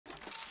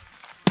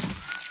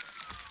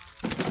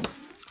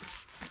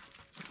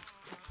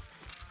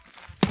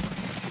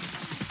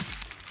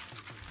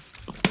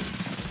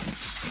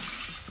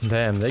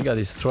Damn, they got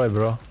destroyed,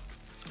 bro.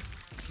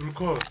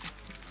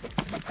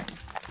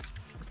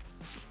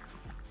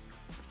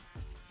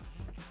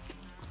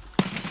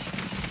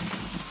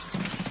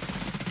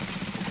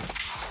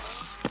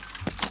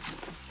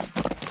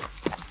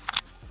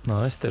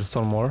 Nice, there's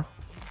one more.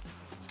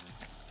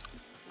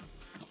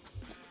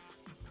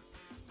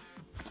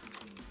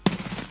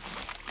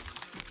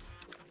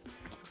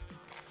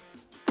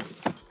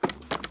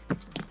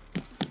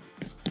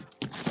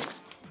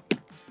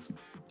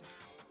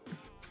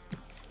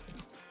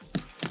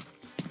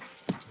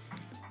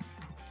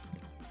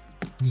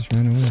 He just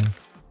ran away.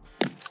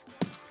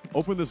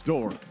 Open this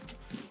door.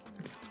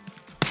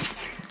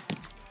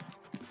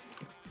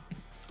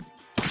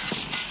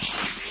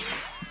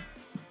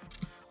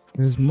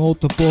 There's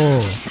multiple.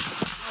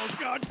 Oh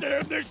god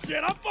damn this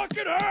shit! I'm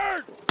fucking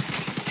hurt.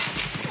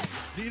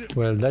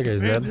 Well, that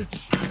guy's dead.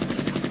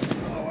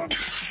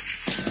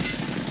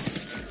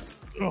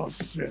 Oh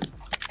shit!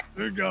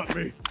 They got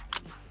me.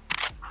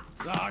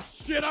 Ah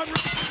shit! I'm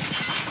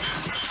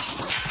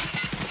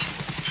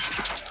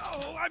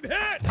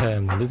hit.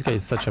 Damn, this guy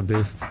is such a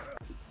beast.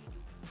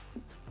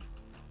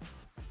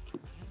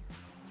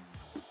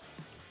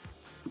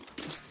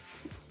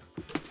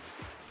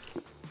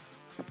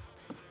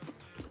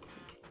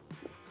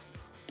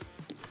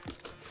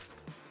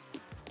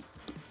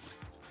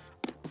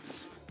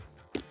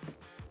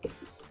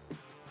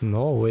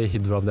 No way he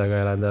dropped that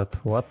guy like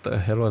that. What the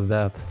hell was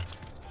that?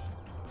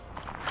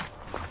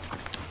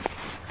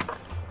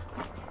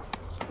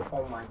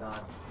 Oh my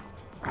god.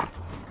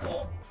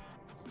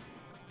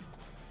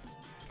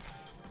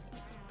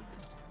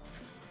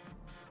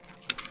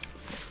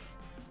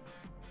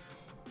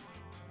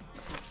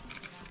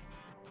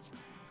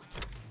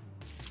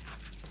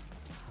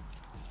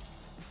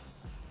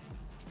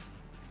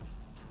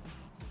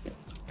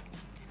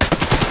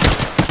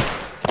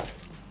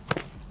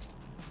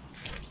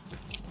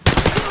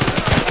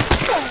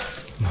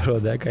 Bro,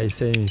 that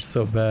guy's aim is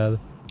so bad.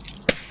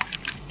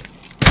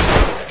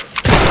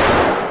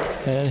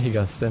 And he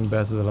got sent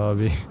back to the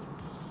lobby.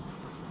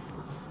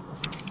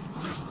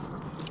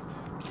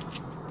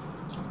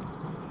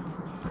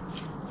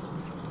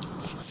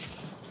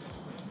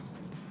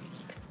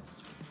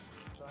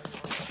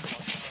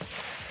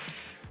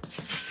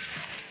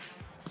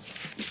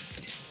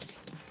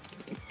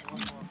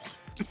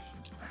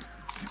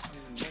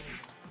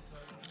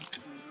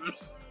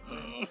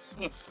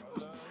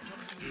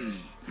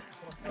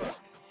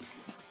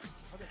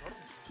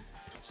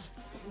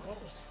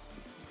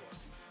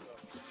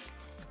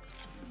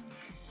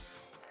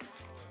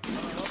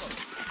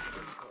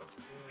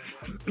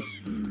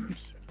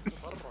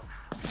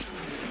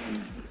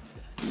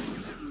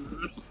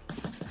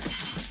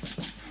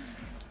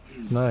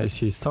 Nice,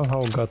 he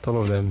somehow got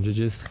all of them.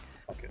 GG's.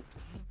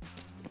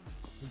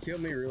 He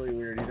killed me really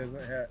weird. He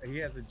doesn't have. He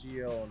has a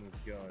GL on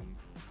his gun.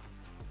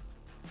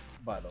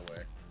 By the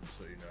way,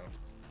 so you know.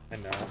 I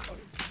know.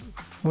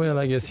 Well,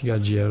 I guess he got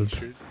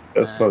GL'd.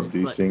 That's called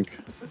it's desync.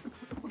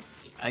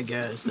 I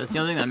guess that's the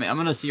only thing. I mean, I'm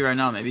gonna see right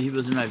now. Maybe he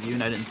was in my view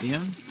and I didn't see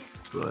him,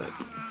 but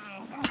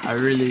I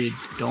really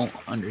don't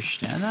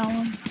understand that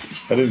one.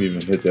 I didn't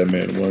even hit that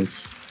man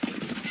once.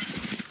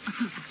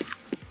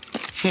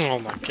 Oh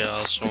my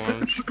gosh,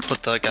 Orange.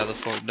 Put that guy the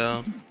fuck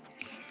down.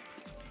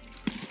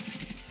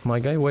 My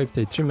guy wiped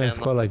a 3-man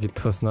squad like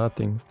it was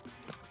nothing.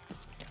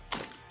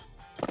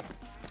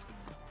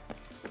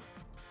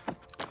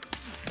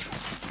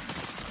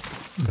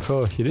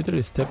 Bro, he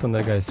literally stepped on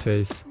that guy's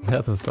face.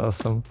 That was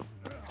awesome.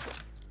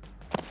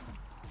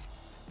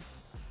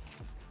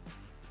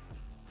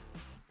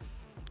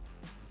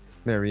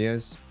 There he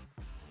is.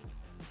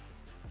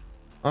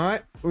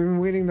 Alright, we've been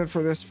waiting there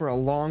for this for a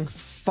long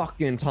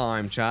fucking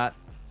time, chat.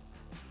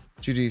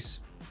 GG's.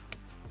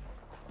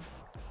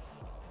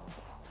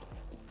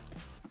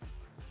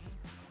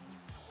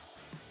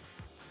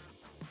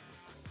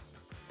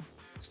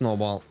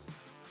 Snowball.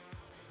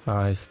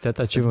 Nice, that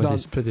achievement done.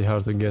 is pretty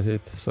hard to get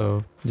it,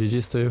 so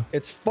GG's to you.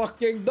 It's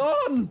fucking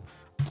done!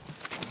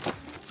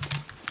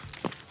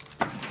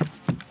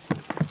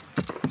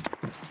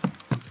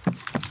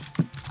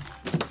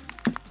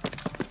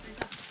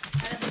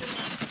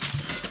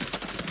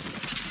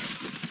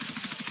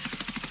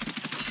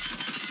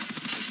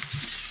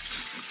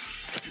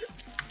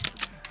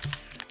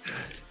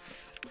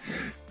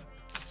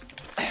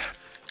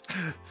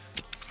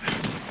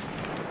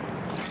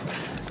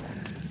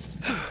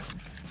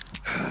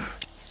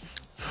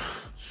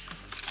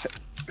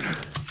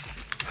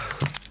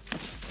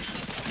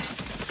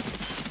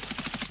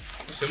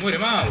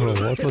 Bro,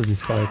 what was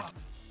this fight?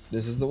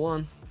 This is the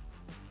one.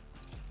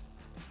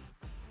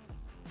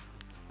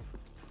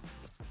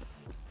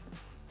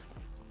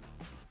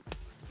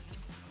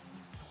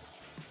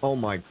 Oh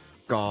my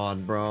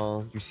god,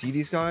 bro. You see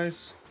these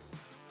guys?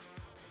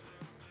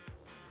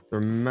 They're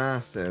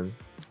massive.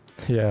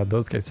 Yeah,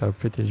 those guys are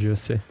pretty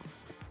juicy.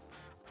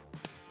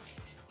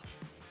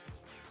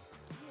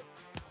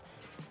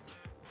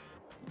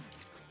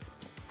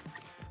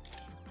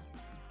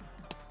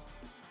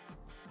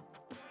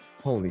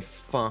 Holy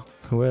fuck.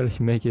 Well,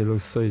 he make it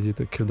look so easy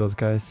to kill those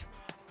guys.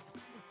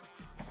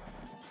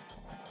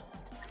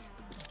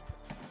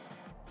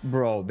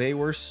 bro. They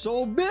were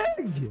so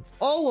big.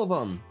 All of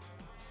them.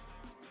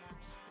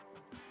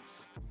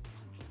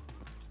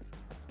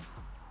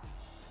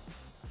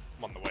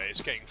 I'm on the way.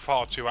 It's getting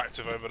far too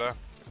active over there.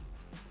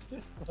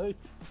 Like,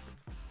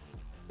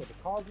 yeah, the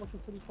car's looking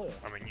pretty clear.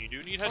 I mean, you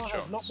do need The car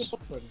has not been headshots.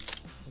 opened.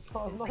 The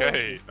car's not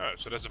Okay, open. no,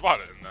 so there's a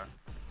violet in there.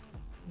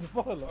 There's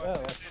a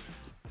violet, yeah.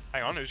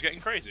 Hang on, who's getting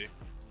crazy?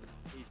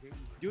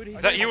 Dude, he's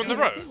Is that you on the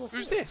road? What's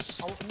Who's it? this?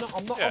 No,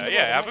 I'm not Yeah, on the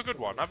yeah, road, have I'm a good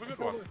one, have a good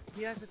one.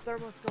 He has a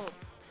thermoscope.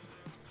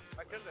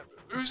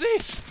 Who's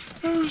this?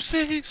 Who's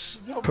this?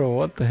 Bro,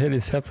 what the hell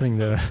is happening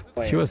there?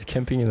 He was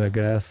camping in the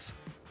grass.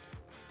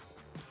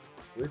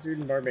 Wizard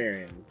and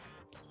Barbarian.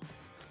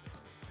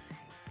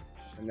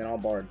 And then I'll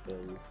Bard for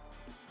you.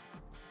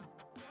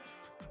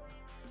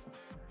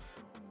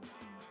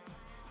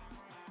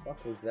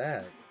 What was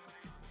that?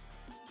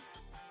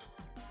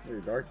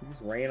 Really dark. You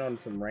just ran on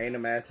some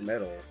random ass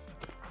metal.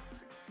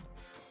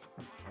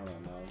 I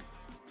don't know.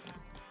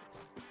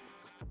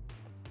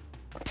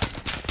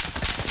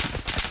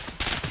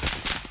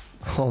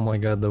 Oh my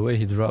god, the way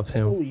he dropped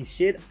him. Holy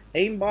shit!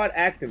 Aimbot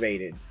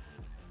activated.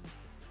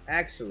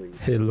 Actually.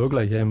 He looked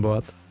like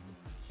aimbot.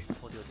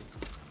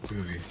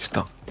 여기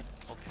식당.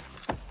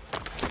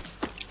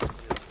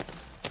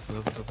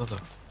 닫아.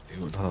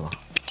 이거 닫아.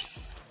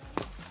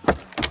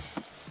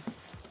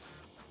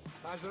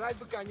 Пожрать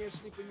бы,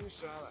 конечно, не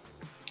помешало.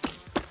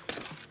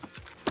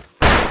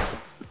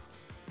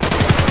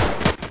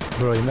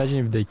 Bro,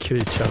 imagine if they kill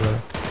each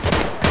other.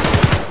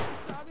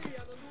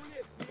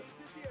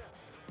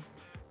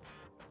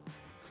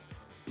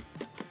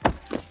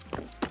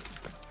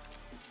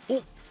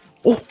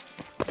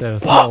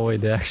 There's no way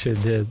they actually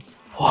did.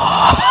 You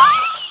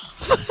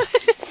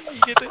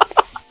get it?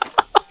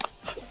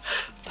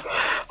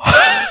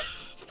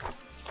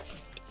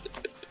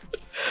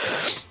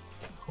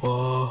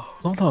 와,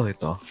 너무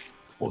당하겠다.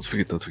 두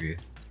개다, 두 개.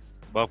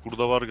 Bak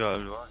burada var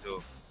galiba.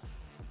 Yok.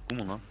 Bu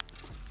mu lan?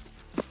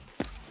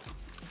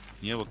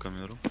 Niye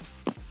bakamıyorum?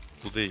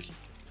 Bu değil.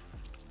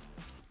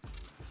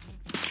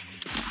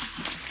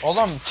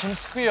 Oğlum kim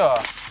sıkıyor?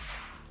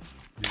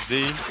 Biz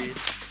değil.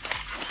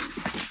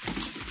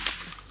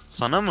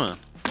 Sana mı?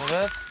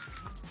 Evet.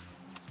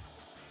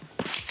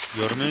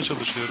 Görmeye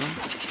çalışıyorum.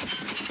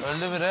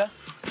 Öldü biri.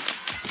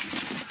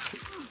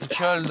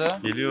 İki öldü.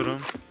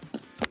 Geliyorum.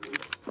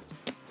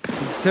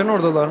 Sen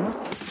oradalar mı?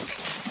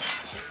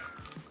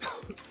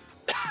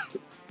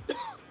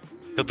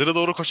 Çadıra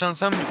doğru koşan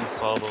sen miydin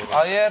sağa doğru?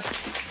 Hayır.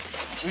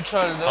 Üç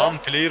öldü. Tamam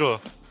player o.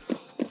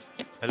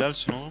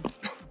 Helalsin oğlum.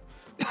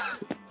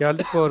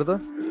 Geldik bu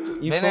arada.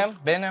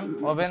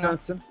 Benim. O benim.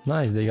 Sensin.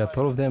 Nice, they got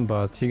all of them,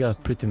 but he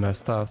got pretty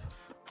messed up.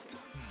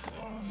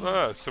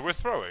 So we're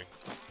throwing.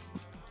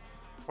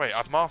 Wait,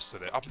 I've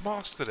mastered it. I've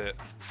mastered it.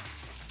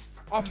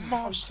 I've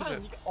mastered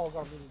it. Oh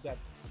god, I'm really dead.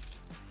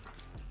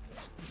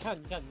 You can.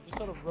 You just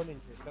sort of run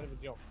into it instead of a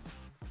jump.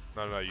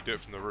 No, you do it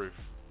from the roof.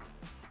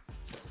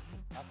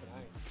 That's an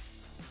aim.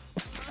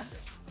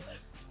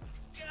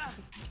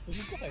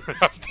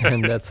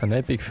 And that's an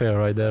epic fail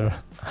right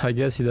there. I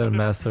guess he didn't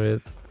master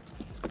it.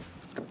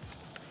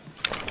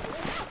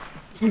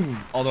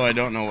 Although I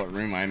don't know what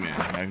room I'm in.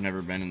 I've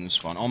never been in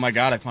this one. Oh my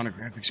god, I found a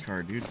graphics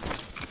card, dude.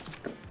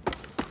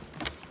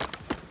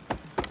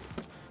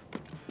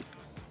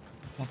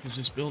 What the fuck is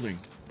this building?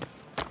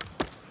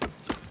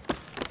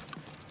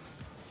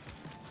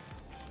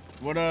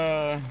 What,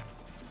 are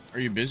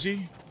you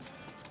busy?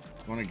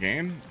 Want a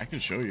game? I can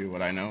show you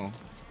what I know.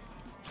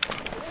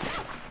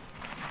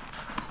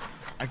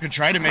 I could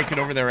try to make it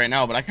over there right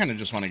now, but I kind of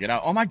just want to get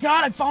out. Oh my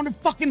god, I found a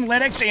fucking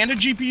LEDX and a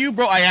GPU,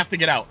 bro. I have to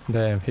get out.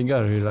 Damn, he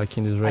got really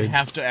lucky in this I raid.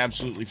 have to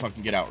absolutely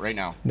fucking get out right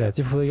now. That's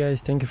it for you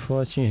guys. Thank you for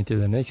watching. Until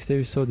the next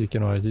episode, you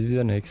can always do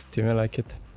the next. Do you like it?